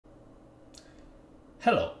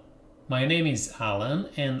Hello, my name is Alan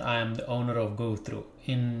and I'm the owner of GoThru.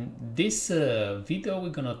 In this video we're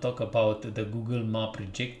gonna talk about the Google Map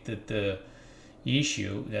rejected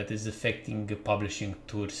issue that is affecting publishing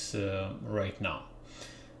tours right now.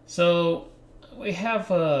 So we have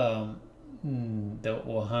the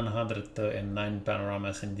 109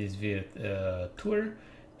 panoramas in this tour,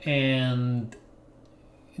 and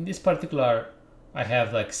in this particular I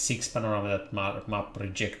have like 6 panoramas that map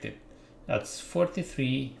rejected. That's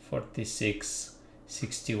 43, 46,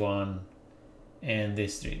 61, and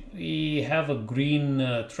this 3. We have a green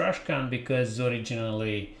trash can because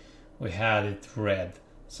originally we had it red.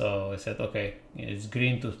 So I said, okay, it's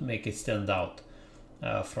green to make it stand out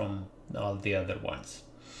from all the other ones.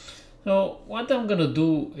 So what I'm gonna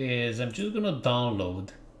do is I'm just gonna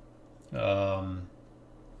download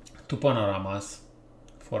 2 panoramas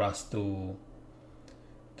for us to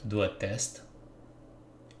do a test.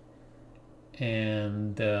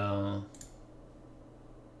 And the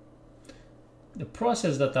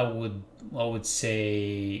process that I would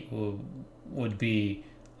say would be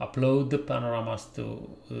upload the panoramas to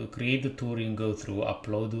create the tour in GoThru,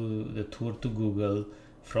 upload the tour to Google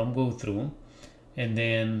from GoThru, and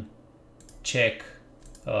then check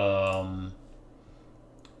the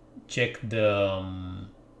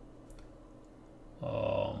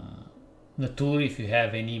tour if you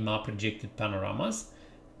have any map rejected panoramas.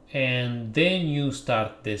 And then you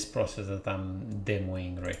start this process that I'm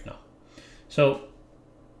demoing right now. So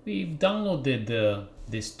we've downloaded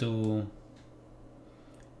these 2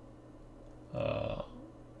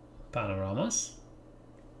 panoramas,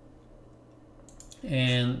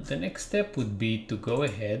 and the next step would be to go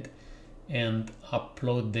ahead and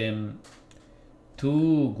upload them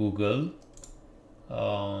to Google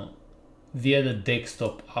via the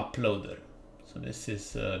desktop uploader. So this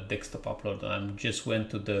is a desktop upload. I just went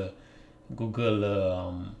to the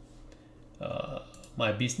Google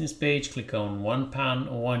My Business page, click on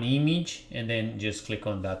one image, and then just click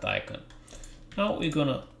on that icon. Now we're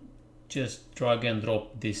gonna just drag and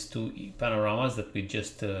drop these 2 panoramas that we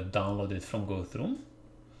just downloaded from GoThru,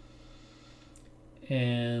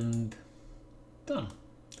 and done.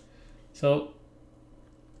 So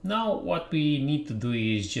now what we need to do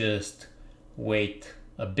is just wait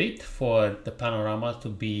a bit for the panorama to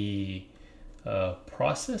be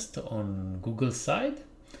processed on Google side.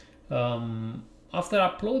 After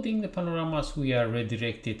uploading the panoramas, we are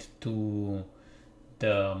redirected to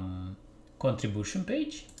the contribution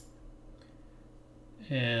page,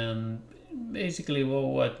 and basically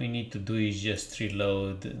what we need to do is just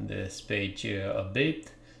reload this page a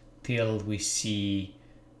bit till we see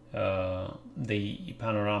the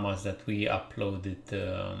panoramas that we uploaded.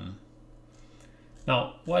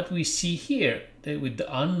 Now, what we see here with the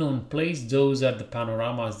unknown place, those are the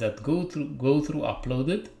panoramas that GoThru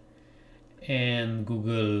uploaded, and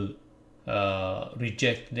Google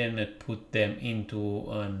reject them and put them into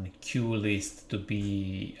an queue list to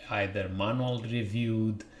be either manual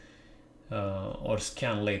reviewed or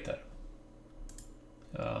scanned later.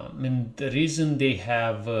 And the reason they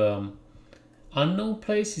have unknown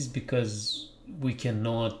place is because we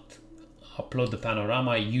cannot upload the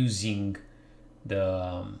panorama using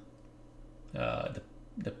the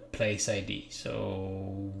place ID.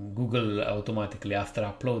 So Google automatically after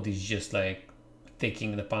upload is just like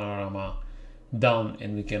taking the panorama down,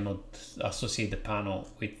 and we cannot associate the pano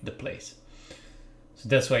with the place. So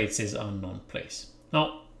that's why it says unknown place.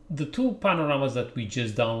 Now the 2 panoramas that we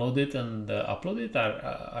just downloaded and uploaded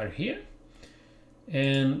are here,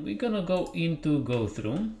 and we're gonna go into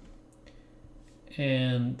GoThru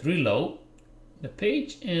and reload the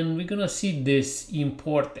page, and we're gonna see this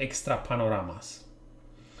import extra panoramas,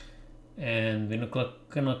 and we're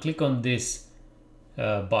gonna click on this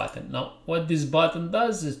button. Now what this button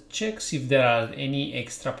does is checks if there are any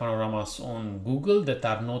extra panoramas on Google that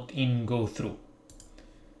are not in GoThru,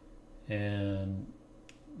 and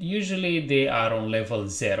usually they are on level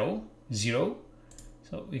 0. So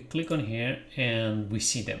we click on here and we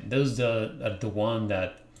see them. Those are the one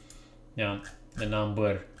that, the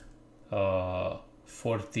number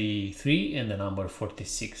 43 and the number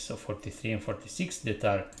 46. So 43 and 46 that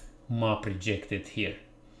are map rejected here,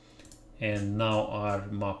 and now are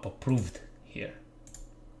map approved here.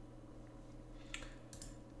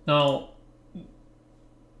 Now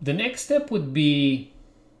the next step would be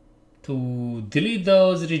to delete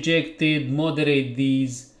those rejected, moderate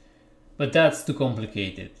these, but that's too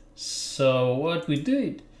complicated. So what we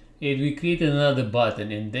did is we created another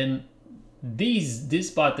button, and then this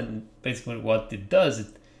button, basically what it does, it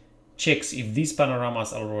checks if these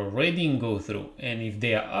panoramas are already in GoThru, and if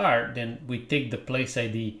they are, then we take the place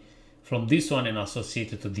ID from this one and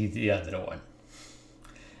associate it to the other one.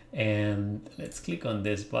 And let's click on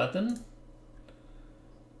this button,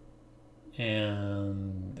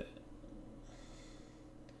 and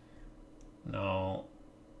now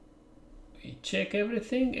we check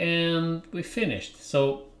everything and we finished.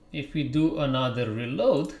 So if we do another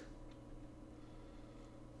reload,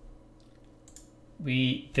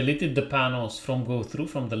 we deleted the panels from GoThru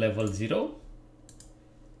from the level 0,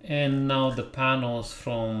 and now the panels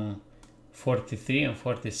from 43 and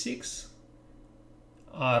 46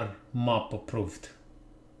 are map approved.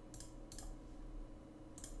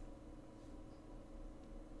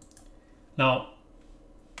 Now,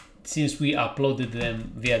 since we uploaded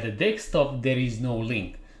them via the desktop, there is no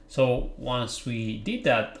link. So once we did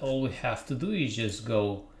that, all we have to do is just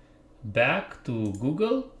go back to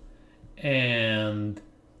Google and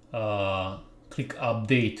click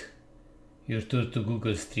update your tour to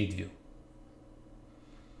Google Street View.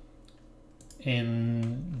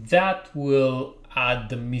 And that will add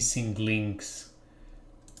the missing links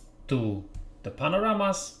to the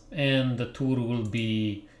panoramas, and the tour will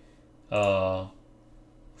be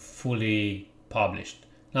fully published.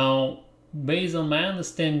 Now, based on my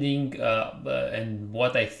understanding and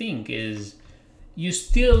what I think is, you're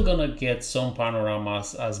still gonna get some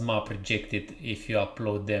panoramas as map rejected if you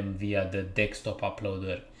upload them via the desktop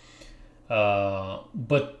uploader,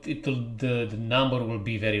 but the number will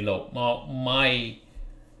be very low. Now, my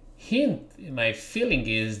feeling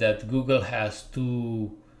is that Google has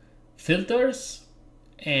two filters,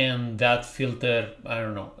 and that filter, I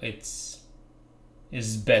don't know,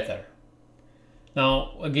 is better.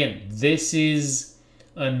 Now, again, this is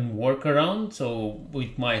a workaround, so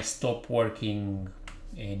it might stop working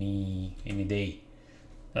any day.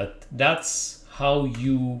 But that's how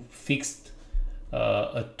you fixed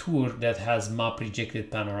a tour that has map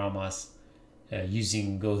rejected panoramas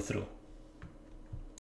using GoThru.